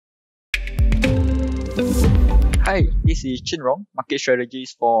Hi, this is Rong, Market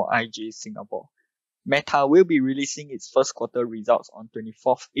Strategist for IG Singapore. Meta will be releasing its first quarter results on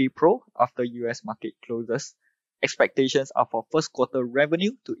 24th April after US market closes. Expectations are for first quarter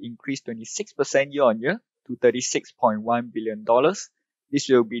revenue to increase 26% year-on-year to $36.1 billion. This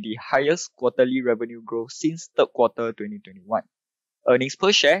will be the highest quarterly revenue growth since third quarter 2021. Earnings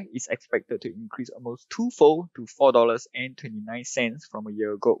per share is expected to increase almost twofold to $4.29 from a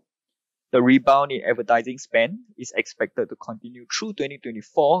year ago. The rebound in advertising spend is expected to continue through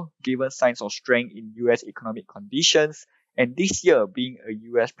 2024, given signs of strength in US economic conditions, and this year being a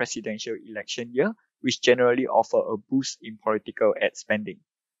US presidential election year, which generally offer a boost in political ad spending.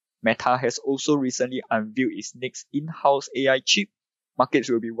 Meta has also recently unveiled its next in-house AI chip. Markets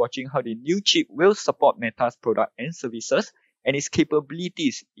will be watching how the new chip will support Meta's product and services and its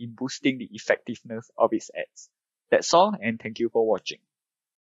capabilities in boosting the effectiveness of its ads. That's all, and thank you for watching.